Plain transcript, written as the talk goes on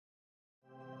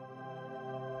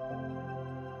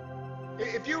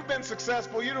If you've been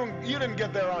successful, you didn't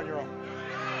get there on your own.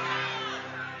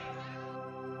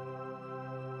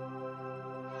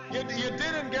 You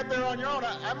didn't get there on your own.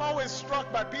 I'm always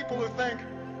struck by people who think,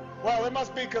 well, it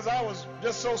must be because I was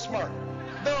just so smart.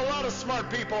 There are a lot of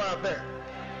smart people out there.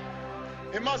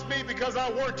 It must be because I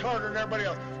worked harder than everybody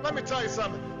else. Let me tell you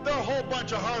something. There are a whole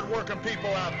bunch of hard-working people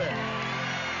out there.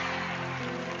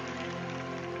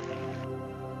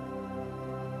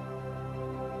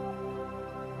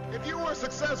 If you were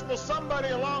successful, somebody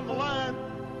along the line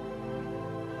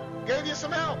gave you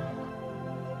some help.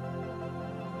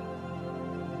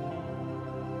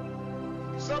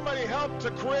 Somebody helped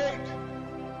to create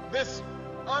this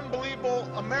unbelievable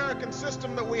American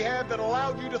system that we had that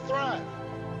allowed you to thrive.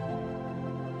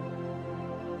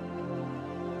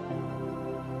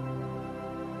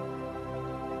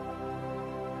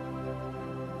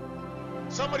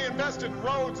 Somebody invested in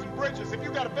roads and bridges. If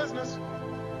you got a business,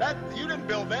 you didn't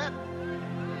build that.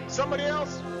 Somebody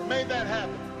else made that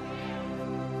happen.